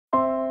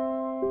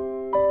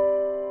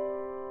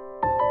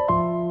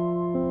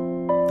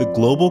The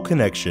Global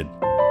Connection.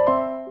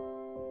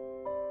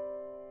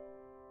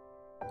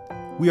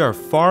 We are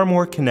far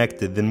more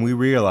connected than we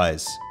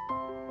realize.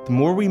 The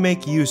more we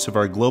make use of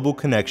our global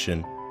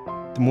connection,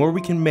 the more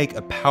we can make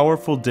a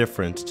powerful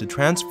difference to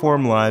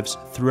transform lives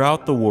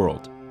throughout the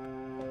world.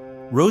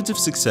 Roads of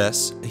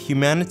Success, a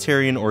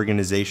humanitarian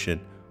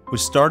organization,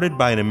 was started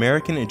by an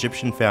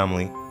American-Egyptian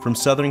family from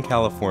Southern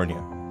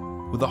California,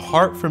 with a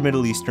heart for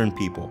Middle Eastern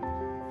people.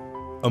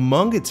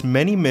 Among its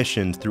many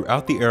missions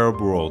throughout the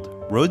Arab world,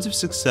 Roads of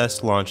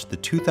Success launched the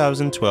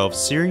 2012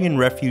 Syrian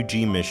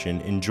Refugee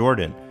Mission in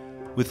Jordan,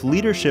 with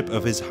leadership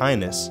of His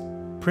Highness,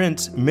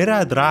 Prince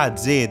Mirad Raad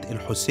Zaid Al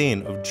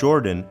Hussein of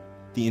Jordan,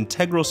 the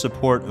integral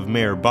support of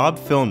Mayor Bob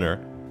Filner,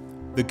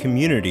 the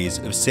communities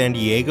of San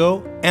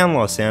Diego and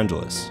Los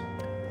Angeles.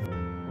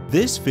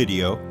 This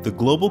video, The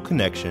Global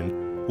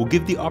Connection, will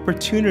give the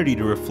opportunity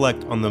to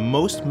reflect on the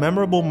most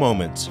memorable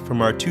moments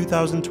from our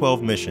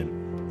 2012 mission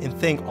and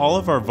thank all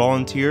of our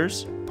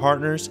volunteers,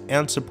 partners,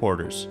 and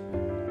supporters.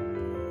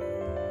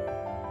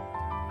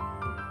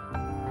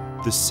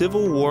 The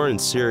civil war in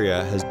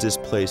Syria has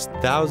displaced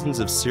thousands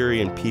of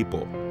Syrian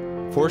people,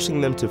 forcing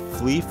them to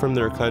flee from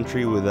their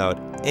country without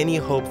any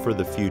hope for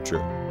the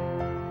future.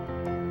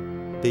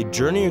 They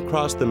journey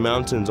across the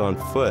mountains on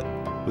foot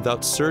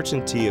without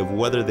certainty of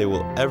whether they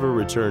will ever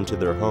return to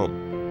their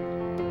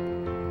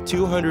home.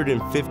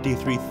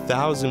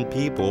 253,000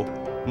 people,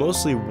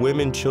 mostly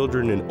women,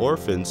 children, and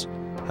orphans,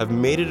 have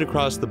made it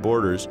across the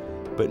borders,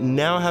 but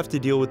now have to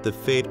deal with the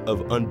fate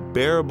of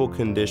unbearable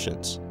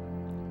conditions.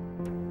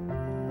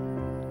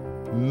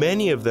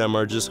 Many of them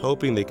are just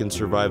hoping they can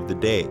survive the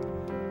day,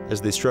 as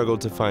they struggle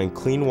to find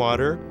clean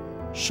water,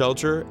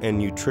 shelter, and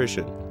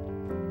nutrition.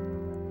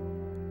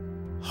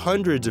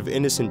 Hundreds of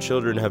innocent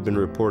children have been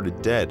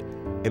reported dead,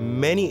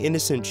 and many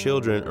innocent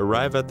children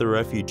arrive at the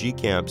refugee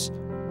camps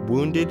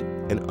wounded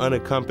and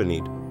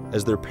unaccompanied,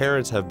 as their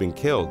parents have been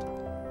killed.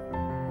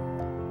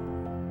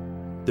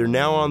 They're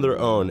now on their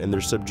own, and they're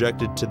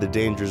subjected to the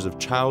dangers of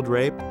child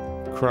rape,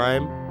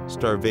 crime,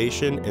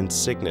 starvation, and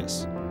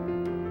sickness.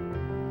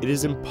 It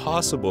is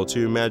impossible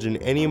to imagine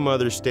any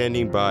mother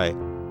standing by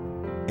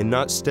and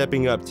not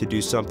stepping up to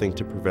do something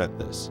to prevent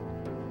this.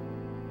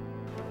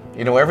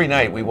 You know, every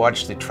night we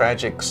watch the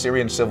tragic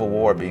Syrian civil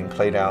war being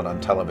played out on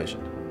television.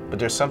 But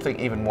there's something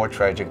even more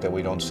tragic that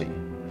we don't see.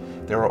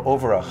 There are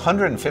over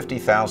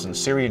 150,000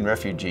 Syrian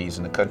refugees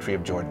in the country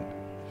of Jordan.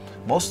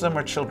 Most of them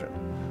are children,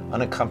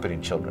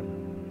 unaccompanied children.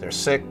 They're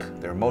sick,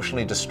 they're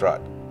emotionally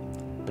distraught,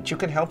 but you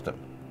can help them.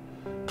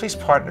 Please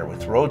partner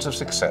with Roads of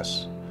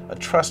Success, a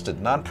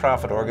trusted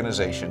nonprofit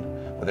organization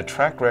with a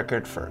track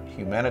record for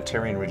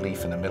humanitarian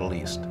relief in the Middle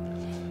East.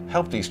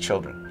 Help these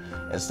children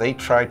as they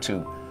try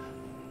to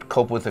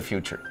cope with the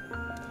future.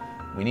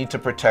 We need to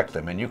protect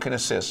them, and you can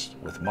assist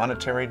with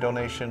monetary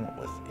donation,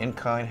 with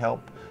in-kind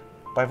help,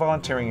 by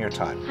volunteering your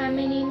time. Hi,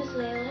 my name is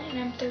Layla, and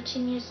I'm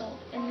 13 years old,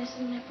 and this is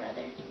my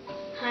brother.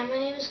 Hi, my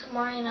name is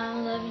Kamari, and I'm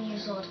 11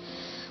 years old.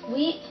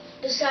 We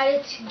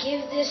decided to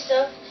give this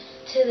stuff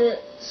to the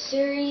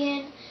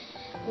Syrian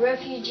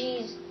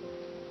refugees'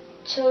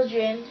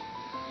 children,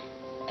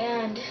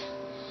 and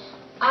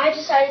I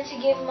decided to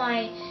give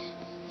my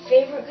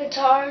favorite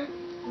guitar,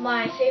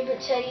 my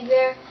favorite teddy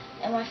bear,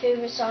 and my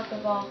favorite soccer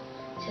ball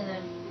to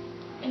them.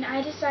 And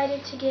I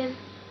decided to give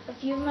a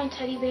few of my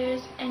teddy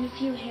bears and a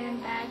few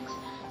handbags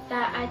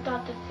that I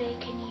thought that they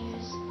can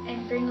use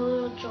and bring a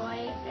little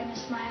joy and a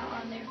smile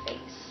on their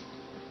face.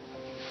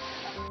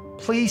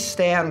 Please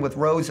stand with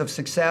Roads of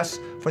Success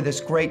for this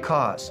great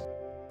cause.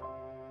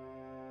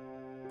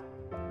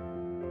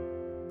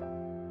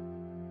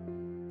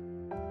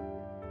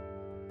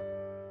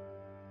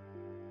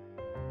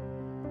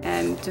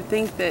 And to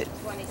think that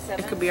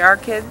it could be our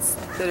kids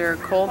that are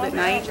cold at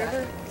night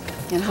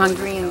and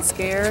hungry and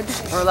scared,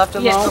 or left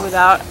alone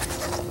without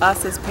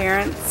us as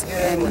parents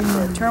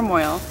and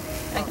turmoil,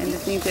 and to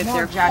think that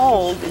they're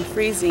cold and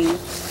freezing.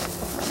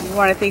 You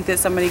want to think that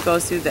somebody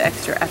goes through the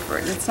extra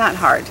effort. It's not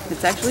hard.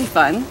 It's actually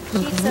fun.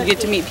 You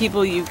get to meet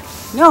people you've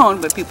known,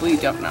 but people you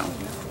don't know.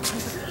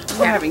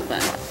 We're having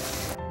fun.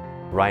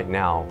 Right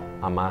now,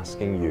 I'm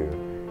asking you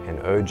and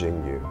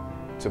urging you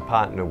to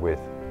partner with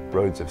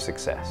Roads of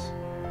Success.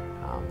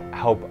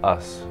 Help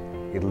us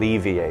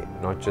alleviate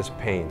not just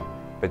pain,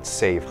 but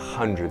save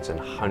hundreds and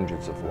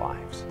hundreds of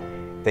lives.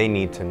 They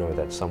need to know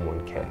that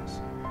someone cares.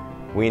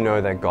 We know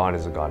that God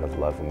is a God of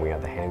love, and we are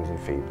the hands and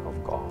feet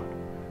of God.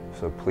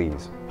 So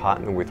please,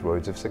 partner with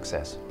Roads of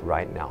Success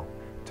right now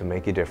to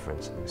make a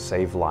difference and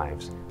save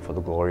lives for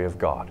the glory of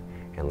God,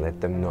 and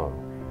let them know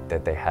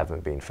that they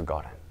haven't been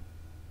forgotten.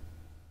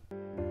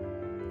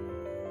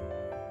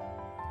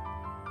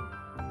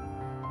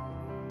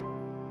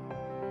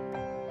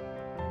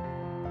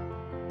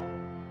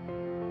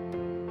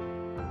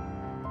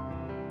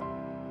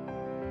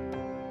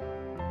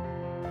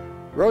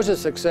 Roads of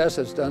Success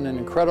has done an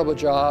incredible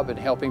job in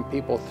helping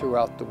people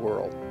throughout the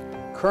world.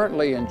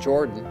 Currently in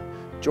Jordan,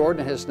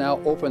 Jordan has now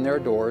opened their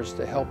doors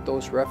to help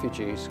those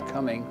refugees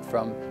coming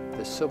from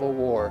the civil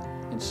war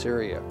in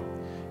Syria.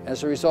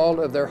 As a result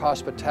of their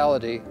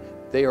hospitality,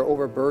 They are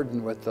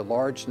overburdened with the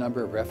large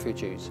number of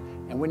refugees,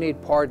 and we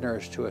need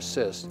partners to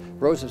assist.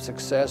 Roads of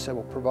Success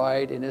will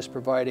provide and is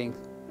providing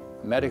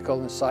medical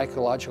and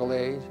psychological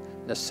aid,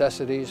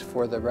 necessities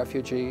for the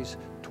refugees,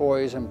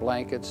 toys and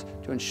blankets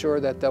to ensure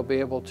that they'll be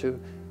able to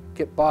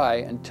get by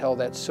until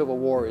that civil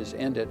war is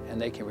ended and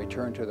they can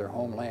return to their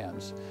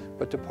homelands.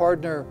 But to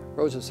partner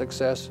Roads of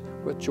Success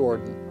with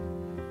Jordan,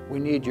 we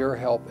need your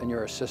help and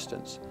your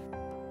assistance.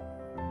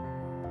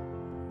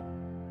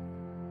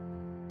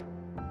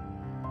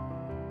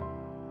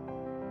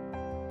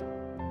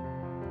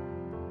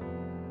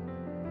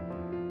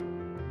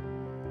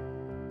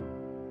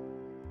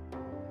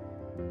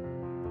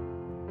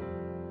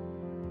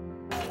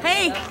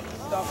 Hey,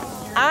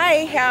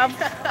 I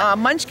have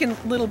Munchkin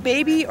little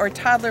baby or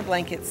toddler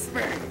blankets.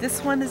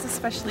 This one is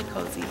especially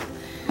cozy.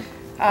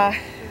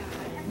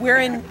 We're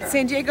in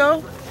San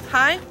Diego.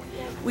 Hi.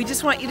 We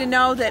just want you to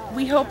know that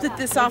we hope that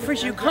this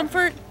offers you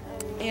comfort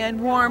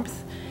and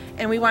warmth,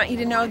 and we want you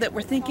to know that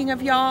we're thinking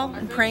of y'all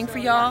and praying for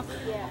y'all.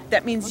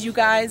 That means you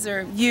guys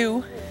are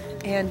you,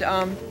 and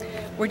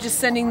we're just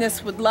sending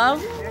this with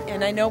love.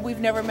 And I know we've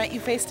never met you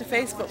face to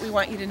face, but we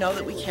want you to know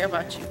that we care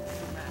about you.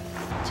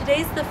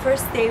 Today's the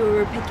first day where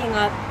we're picking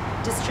up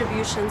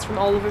distributions from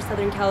all over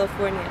Southern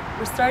California.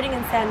 We're starting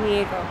in San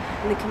Diego,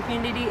 and the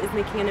community is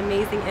making an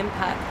amazing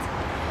impact.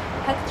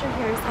 Hector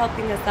here is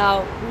helping us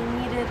out. We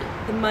needed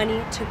the money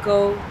to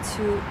go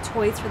to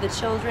toys for the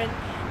children,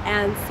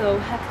 and so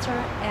Hector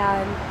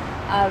and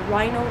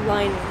Rhino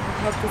Lining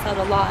have helped us out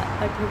a lot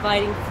by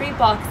providing free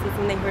boxes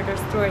when they heard our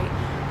story.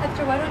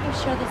 Hector, why don't you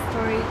share the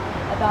story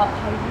about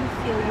how you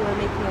feel you are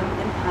making an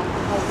impact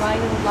and how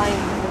Rhino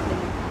Lining has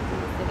been impacting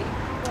the city?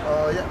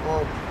 Yeah,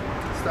 well,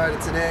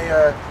 started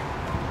today.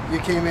 You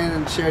came in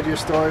and shared your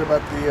story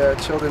about the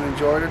children in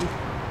Jordan,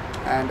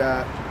 and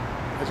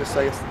it just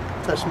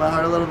touched my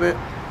heart a little bit.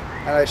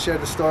 And I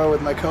shared the story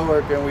with my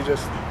coworker, and we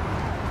just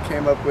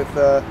came up with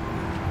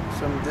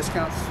some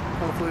discounts.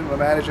 Hopefully, my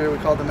manager. We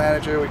called the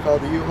manager. We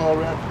called the U-Haul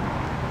rep.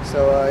 So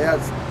yeah,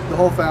 the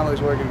whole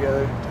family's working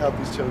together to help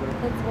these children.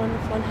 That's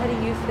wonderful. And how do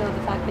you feel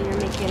the fact that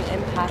you're making an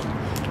impact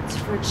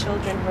for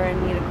children who are in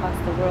need across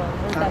the world?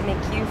 How does that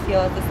make you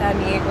feel as a San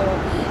Diego,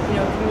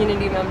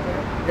 community member?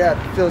 Yeah,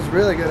 it feels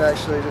really good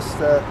actually. Just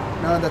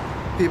knowing that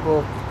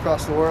people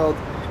across the world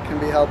can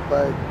be helped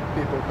by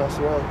people across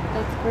the world.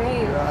 That's great.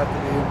 You don't have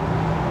to be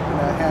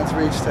hands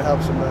reach to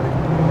help somebody. If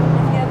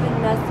you have a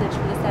message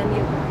for the San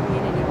Diego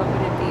community, what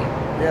would it be?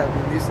 Yeah, I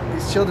mean,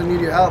 these children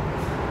need your help.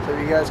 So if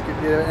you guys could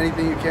do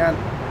anything you can,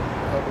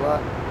 help a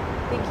lot.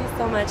 Thank you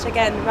so much.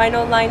 Again,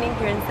 Rhino Lining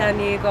here in San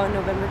Diego on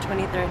November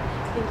 23rd.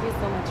 Thank you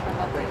so much for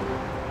helping.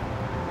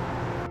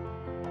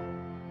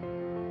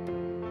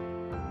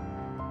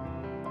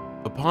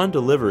 Upon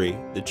delivery,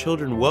 the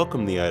children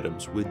welcomed the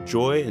items with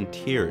joy and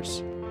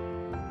tears.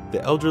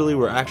 The elderly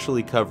were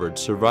actually covered,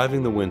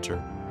 surviving the winter.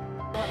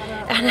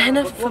 احنا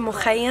هنا في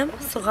مخيم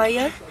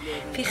صغير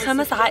في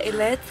 5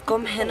 عائلات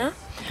جم هنا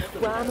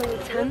وعملوا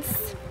تنس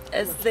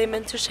زي ما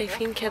انتم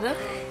شايفين كده.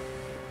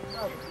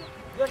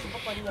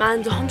 ما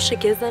عندهمش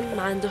جزم،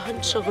 ما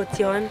عندهمش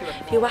غطيان،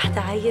 في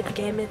واحدة عيت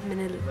جامد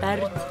من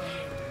البرد.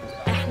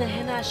 احنا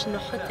هنا عشان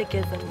نحط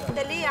جزم. انت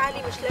ليه يا علي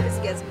مش لابس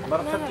جزمة؟ ما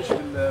ركبتش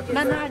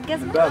منع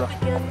الجزمة؟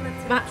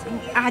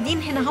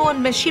 قاعدين هنا هو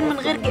ماشيين من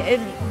غير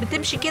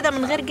بتمشي كده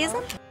من غير جزم؟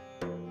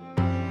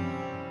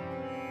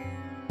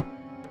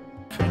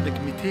 في عندك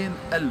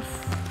 200,000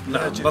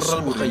 برا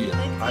المخيم،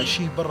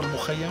 عايشين برا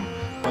المخيم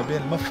ما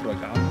بين مفرق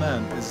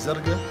عمان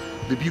الزرقاء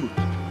ببيوت،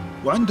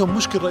 وعندهم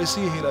مشكلة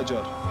رئيسية هي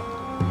الأجار.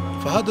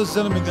 فهذا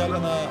الزلمة قال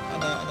أنا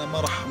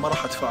ما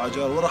راح أدفع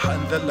أجار ولا راح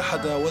أنذل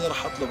لحدا ولا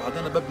راح أطلب حدا،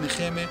 أنا ببني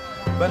خيمة.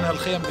 بنى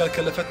الخيم قال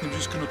كلفتني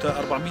بجوز كانوا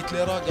 400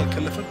 ليرة، قال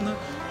كلفتنا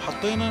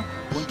وحطينا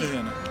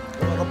وانتهينا.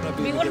 ربنا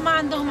بيقول ما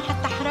عندهم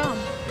حتى حرام.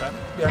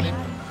 يعني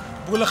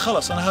بقول لك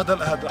خلص أنا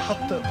هذا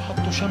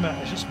حطوا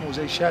شمع شو اسمه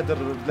زي شادر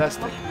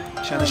بلاستيك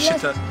عشان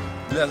الشتاء،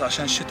 لا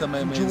عشان الشتاء ما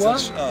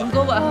ينزلش. من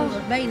جوا اهو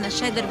باينة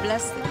شادر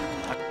بلاستيك.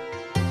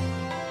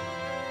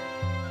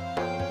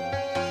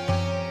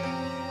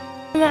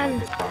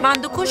 ما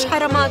عندكوش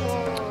حرامات؟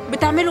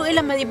 بتعملوا ايه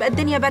لما يبقى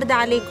الدنيا باردة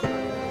عليكم؟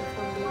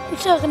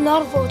 بتشغل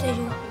نار فوق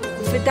تجوا.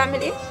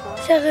 بتعمل ايه؟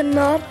 بتشغل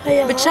نار.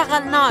 هي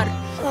بتشغل نار.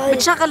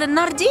 بتشغل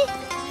النار دي؟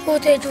 فوق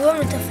تجوا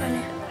ونتدفى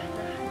عليها.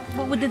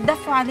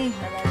 وتتدفوا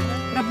عليها.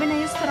 ربنا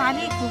يستر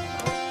عليكم.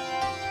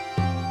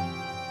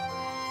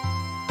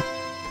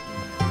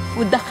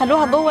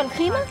 وتدخلوها جوه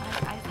الخيمة؟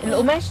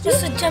 القماش دي؟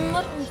 بس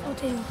تجمر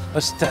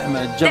بس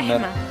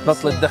تجمر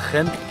بطل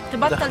تدخن.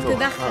 تبطل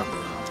تدخن.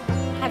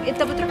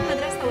 انت بتروح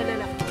مدرسة ولا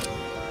لا؟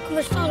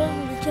 بشتغل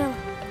بالجامعة.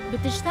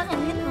 بتشتغل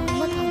هنا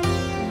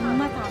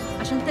مطعم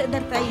عشان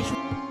تقدر تعيش.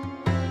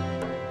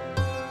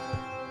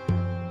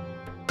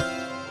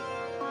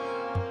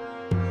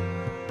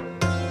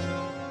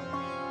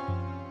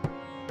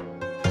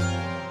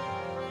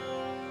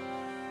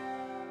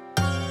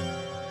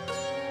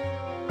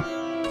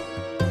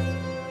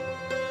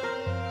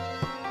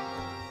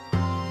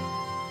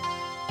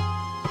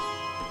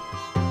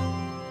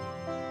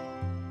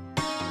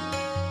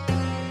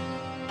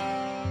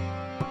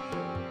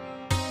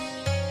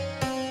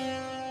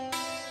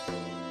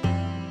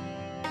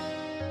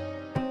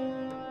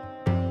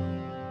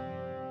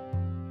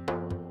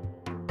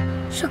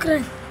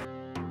 شكرا.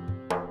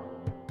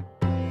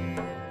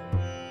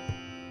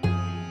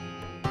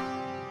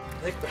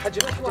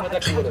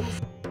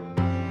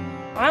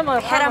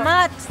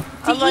 حرامات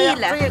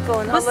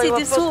تقيلة، بصي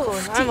دي سوق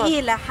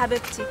تقيلة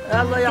حبيبتي.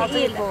 الله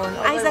يعطيكم.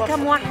 عايزة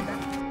كم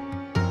واحدة؟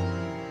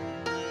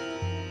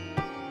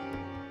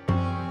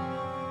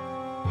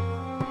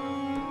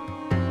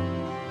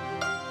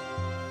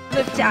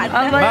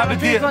 الله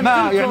يعطيكم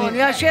يعني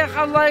يا شيخ،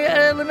 الله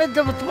يمد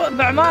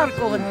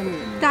بعماركم.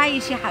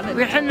 تعيش يا حبيبتي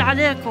ويحن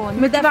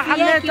عليكم مثل ما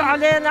حنيتوا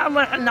علينا.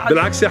 الله يحن عليكم.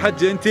 بالعكس يا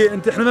حجة،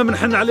 انت احنا ما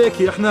بنحن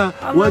عليكي، احنا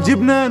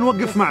واجبنا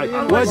نوقف معك،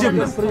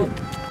 واجبنا.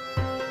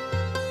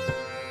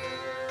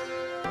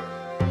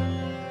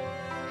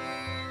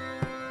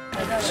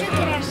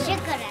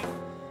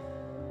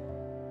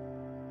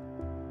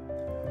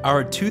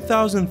 Our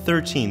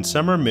 2013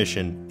 summer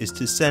mission is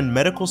to send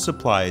medical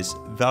supplies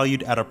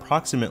valued at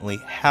approximately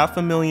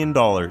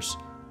 $500,000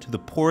 to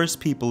the poorest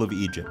people of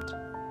Egypt.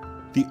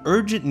 The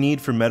urgent need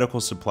for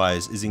medical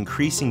supplies is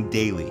increasing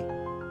daily.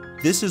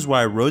 This is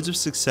why Roads of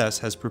Success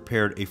has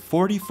prepared a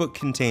 40-foot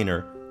container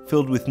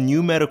filled with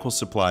new medical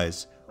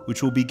supplies,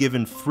 which will be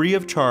given free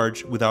of charge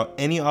without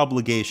any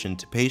obligation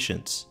to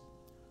patients.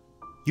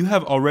 You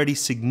have already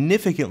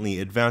significantly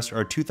advanced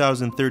our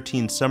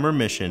 2013 summer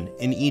mission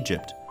in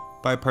Egypt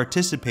by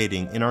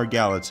participating in our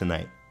gala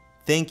tonight.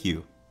 Thank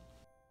you.